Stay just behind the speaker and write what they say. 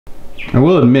I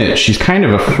will admit, she's kind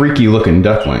of a freaky looking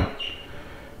duckling.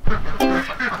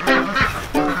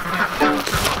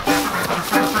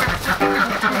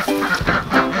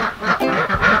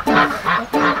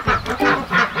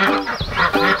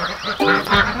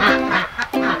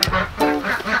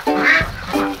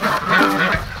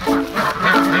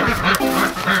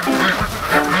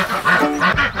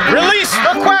 Release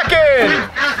the Quacken!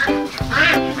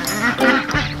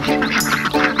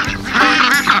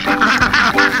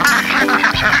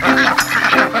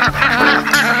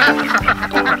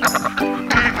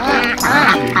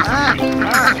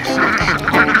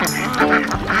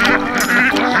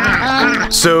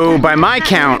 So by my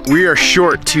count, we are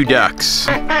short 2 ducks.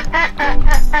 That's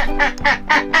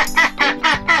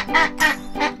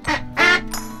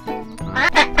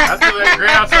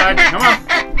great outside. Come on.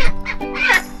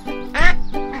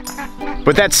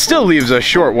 But that still leaves us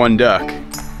short 1 duck.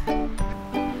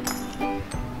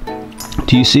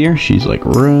 Do you see her? She's like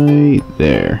right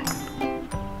there.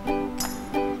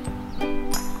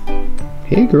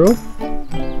 Hey girl.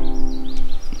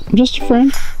 I'm just a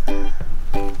friend.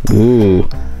 Ooh.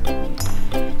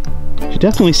 She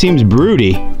definitely seems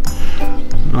broody.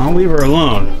 I'll leave her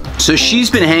alone. So she's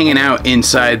been hanging out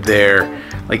inside there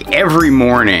like every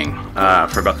morning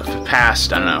for about the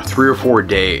past, I don't know, 3 or 4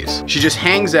 days. She just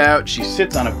hangs out, she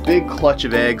sits on a big clutch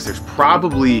of eggs. There's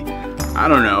probably, I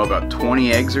don't know, about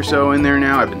 20 eggs or so in there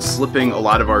now. I've been slipping a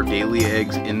lot of our daily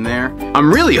eggs in there.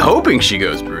 I'm really hoping she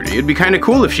goes broody. It'd be kind of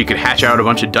cool if she could hatch out a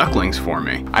bunch of ducklings for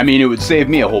me. I mean, it would save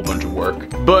me a whole bunch of work.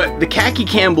 But the Khaki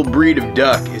Campbell breed of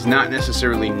duck is not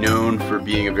necessarily known for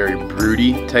being a very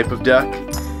broody type of duck.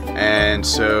 And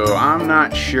so I'm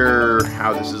not sure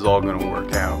how this is all gonna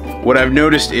work out. What I've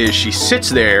noticed is she sits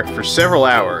there for several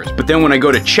hours, but then when I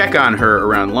go to check on her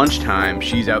around lunchtime,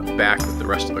 she's out the back with the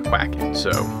rest of the quacking.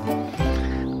 So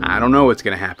I don't know what's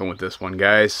gonna happen with this one,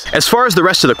 guys. As far as the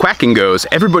rest of the quacking goes,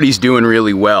 everybody's doing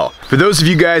really well. For those of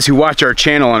you guys who watch our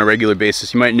channel on a regular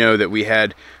basis, you might know that we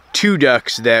had 2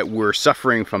 ducks that were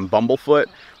suffering from bumblefoot.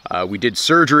 We did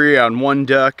surgery on 1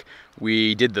 duck.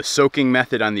 We did the soaking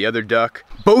method on the other duck.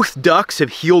 Both ducks have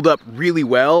healed up really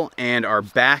well and are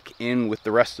back in with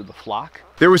the rest of the flock.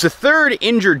 There was a 3rd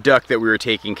injured duck that we were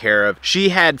taking care of. She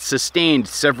had sustained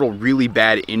several really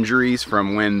bad injuries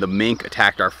from when the mink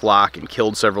attacked our flock and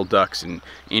killed several ducks and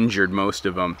injured most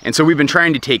of them. And so we've been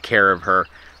trying to take care of her.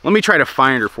 Let me try to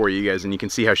find her for you guys and you can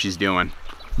see how she's doing.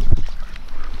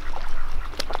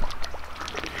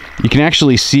 You can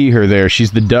actually see her there.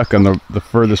 She's the duck on the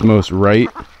furthest most right,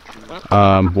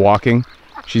 walking.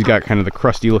 She's got kind of the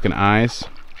crusty looking eyes.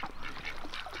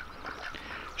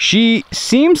 She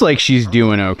seems like she's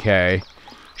doing okay.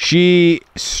 She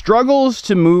struggles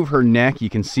to move her neck. You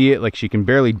can see it, like she can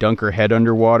barely dunk her head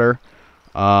underwater,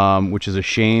 which is a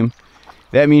shame.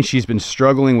 That means she's been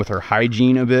struggling with her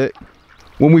hygiene a bit.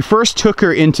 When we first took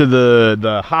her into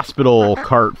the hospital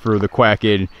cart for the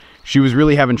quacking, she was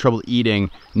really having trouble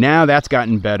eating. Now that's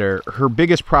gotten better. Her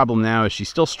biggest problem now is she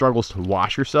still struggles to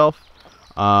wash herself.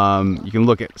 You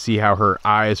can see how her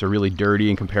eyes are really dirty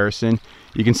in comparison.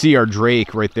 You can see our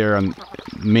drake right there on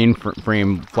the main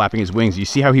frame flapping his wings. You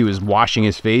see how he was washing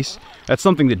his face? That's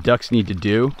something that ducks need to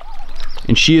do.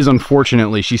 And she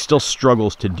she still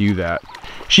struggles to do that.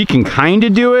 She can kind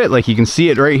of do it, like you can see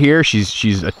it right here.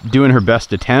 She's doing her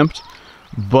best attempt,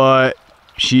 but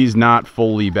she's not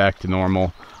fully back to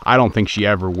normal. I don't think she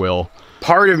ever will.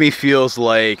 Part of me feels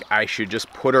like I should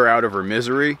just put her out of her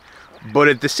misery, but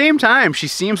at the same time, she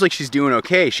seems like she's doing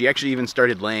okay. She actually even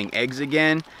started laying eggs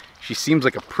again. She seems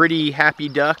like a pretty happy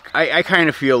duck. I kind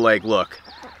of feel like, look,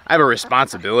 I have a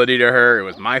responsibility to her. It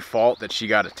was my fault that she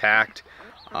got attacked.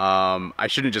 I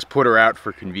shouldn't just put her out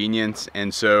for convenience,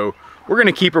 and so we're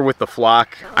gonna keep her with the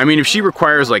flock. I mean, if she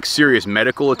requires like serious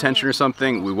medical attention or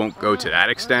something, we won't go to that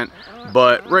extent.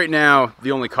 But right now,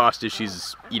 the only cost is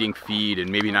she's eating feed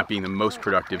and maybe not being the most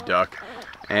productive duck.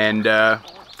 And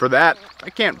for that, I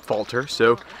can't fault her,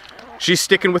 so she's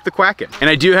sticking with the quacking. And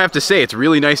I do have to say, it's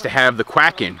really nice to have the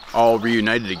quacking all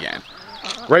reunited again.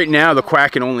 Right now, the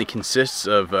quacking only consists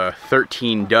of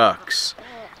 13 ducks.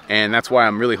 And that's why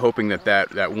I'm really hoping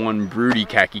that one broody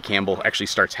Khaki Campbell actually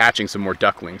starts hatching some more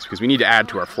ducklings, because we need to add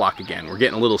to our flock again. We're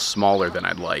getting a little smaller than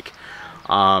I'd like.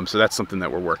 So that's something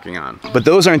that we're working on. But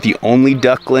those aren't the only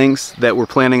ducklings that we're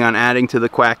planning on adding to the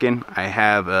quacking. I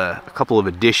have a couple of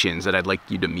additions that I'd like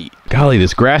you to meet. Golly,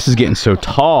 this grass is getting so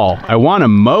tall. I want to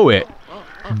mow it,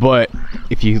 but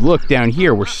if you look down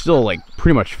here, we're still like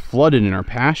pretty much flooded in our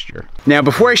pasture. Now,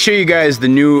 before I show you guys the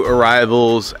new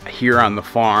arrivals here on the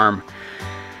farm,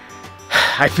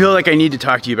 I feel like I need to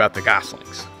talk to you about the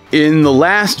goslings. In the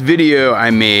last video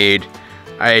I made,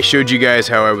 I showed you guys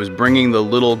how I was bringing the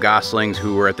little goslings,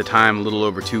 who were at the time a little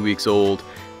over 2 weeks old,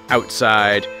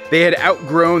 outside. They had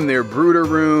outgrown their brooder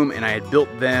room, and I had built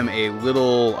them a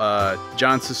little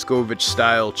John Siskovich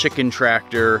style chicken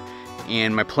tractor,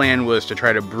 and my plan was to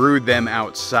try to brood them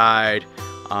outside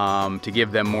to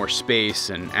give them more space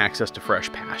and access to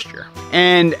fresh pasture.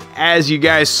 And as you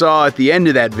guys saw at the end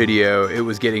of that video, it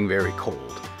was getting very cold.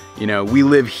 You know, we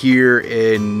live here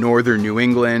in northern New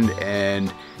England,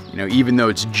 and you know, even though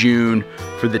it's June,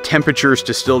 for the temperatures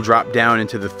to still drop down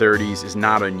into the 30s is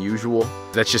not unusual.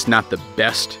 That's just not the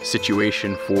best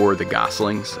situation for the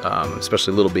goslings,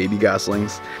 especially little baby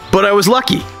goslings. But I was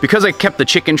lucky. Because I kept the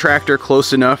chicken tractor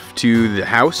close enough to the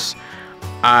house,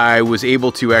 I was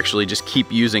able to actually just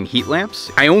keep using heat lamps.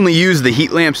 I only use the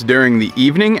heat lamps during the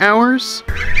evening hours.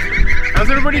 How's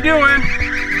everybody doing?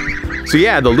 So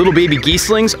yeah, the little baby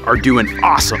geeslings are doing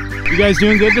awesome. You guys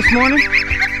doing good this morning?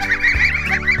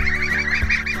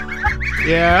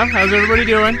 Yeah, how's everybody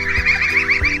doing?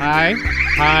 Hi.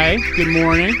 Hi. Good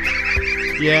morning.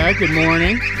 Yeah, good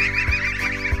morning.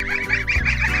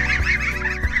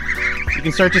 You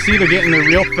can start to see they're getting their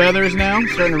real feathers now.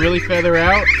 Starting to really feather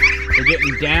out. They're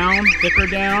getting down, thicker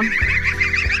down.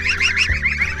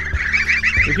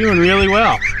 They're doing really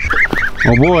well.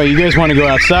 Oh boy, you guys want to go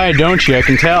outside, don't you? I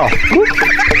can tell.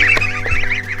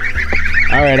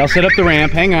 All right, I'll set up the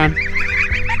ramp. Hang on.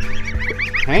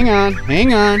 Hang on,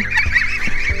 hang on.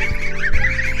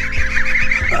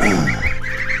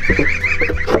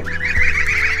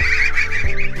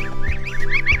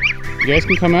 You guys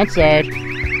can come outside.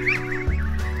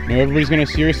 I know everybody's gonna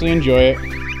seriously enjoy it.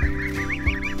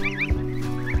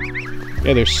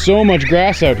 Yeah, there's so much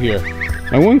grass out here.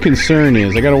 My one concern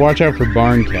is I gotta watch out for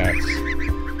barn cats.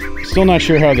 Still not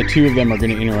sure how the two of them are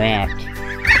gonna interact.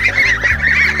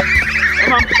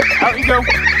 Come on, out you go.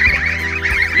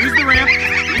 Use the ramp.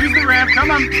 Use the ramp. Come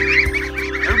on.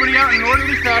 Everybody out in an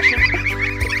orderly fashion.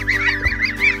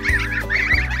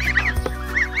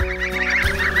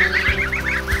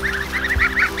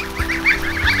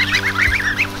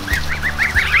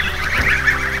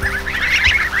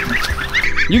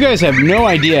 You guys have no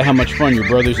idea how much fun your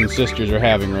brothers and sisters are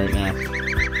having right now.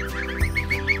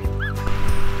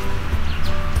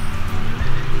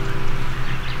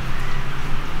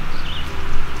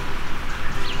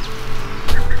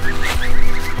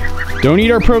 Don't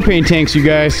eat our propane tanks, you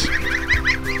guys.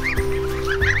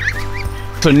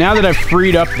 So now that I've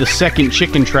freed up the second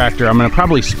chicken tractor, I'm gonna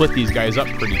probably split these guys up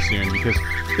pretty soon because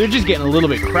they're just getting a little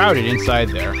bit crowded inside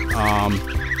there.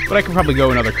 But I can probably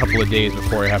go another couple of days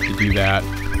before I have to do that.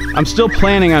 I'm still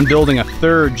planning on building a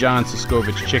third John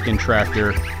Siskovich chicken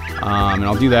tractor, and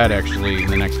I'll do that actually in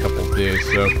the next couple of days.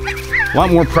 So a lot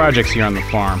more projects here on the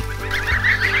farm.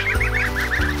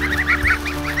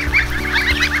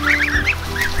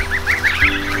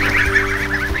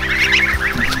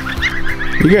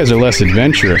 You guys are less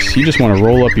adventurous. You just want to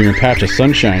roll up in your patch of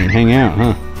sunshine and hang out,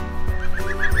 huh?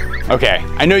 Okay,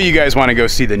 I know you guys want to go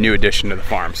see the new addition to the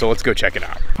farm, so let's go check it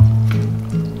out.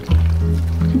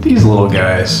 Look at these little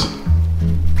guys.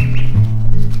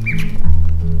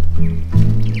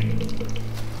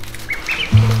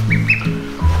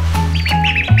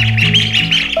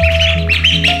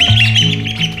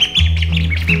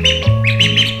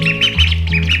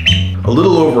 A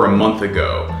little over a month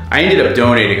ago, I ended up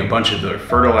donating a bunch of the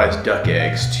fertilized duck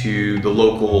eggs to the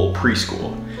local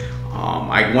preschool.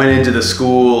 I went into the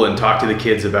school and talked to the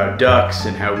kids about ducks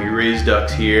and how we raise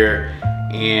ducks here,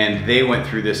 and they went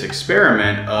through this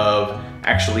experiment of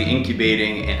actually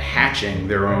incubating and hatching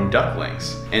their own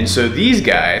ducklings. And so these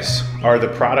guys are the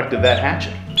product of that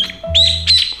hatching.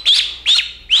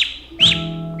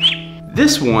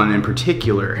 This one in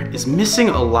particular is missing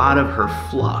a lot of her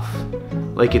fluff.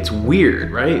 Like, it's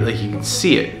weird, right? Like, you can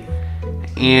see it.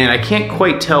 And I can't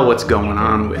quite tell what's going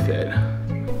on with it.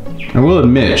 I will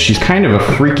admit, she's kind of a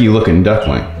freaky looking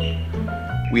duckling.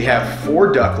 We have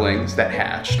 4 ducklings that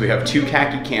hatched. We have 2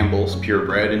 khaki Campbells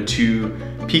purebred and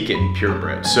 2 Pekin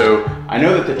purebred. So I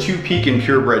know that the 2 Pekin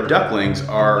purebred ducklings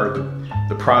are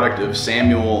the product of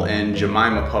Samuel and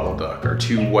Jemima Puddle Duck, our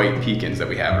 2 white Pekins that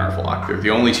we have in our flock. They're the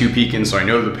only 2 Pekins, so I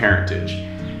know the parentage.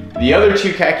 The other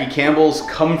 2 khaki Campbells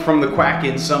come from the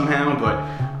quackids somehow, but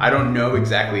I don't know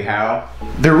exactly how.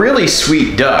 They're really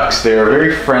sweet ducks. They're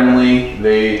very friendly.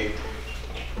 They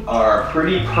are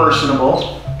pretty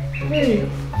personable. Hey.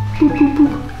 Boop, boop,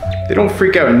 boop. They don't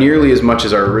freak out nearly as much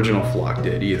as our original flock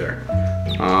did either.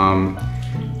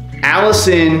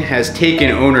 Allison has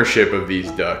taken ownership of these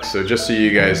ducks, so just so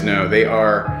you guys know, they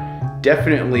are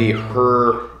definitely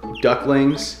her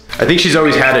ducklings. I think she's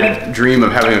always had a dream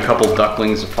of having a couple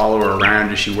ducklings to follow her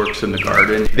around as she works in the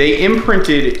garden. They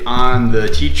imprinted on the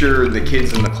teacher, the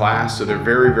kids in the class, so they're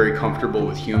very, very comfortable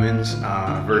with humans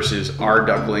versus our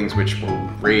ducklings, which were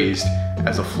raised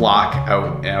as a flock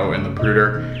out in the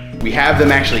brooder. We have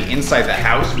them actually inside the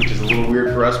house, which is a little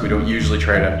weird for us. We don't usually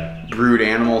try to brood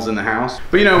animals in the house.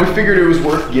 But you know, we figured it was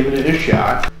worth giving it a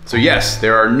shot. So yes,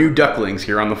 there are new ducklings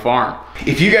here on the farm.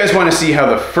 If you guys want to see how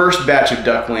the first batch of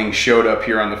ducklings showed up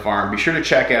here on the farm, be sure to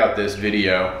check out this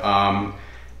video.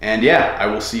 And yeah, I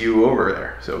will see you over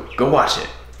there. So go watch it.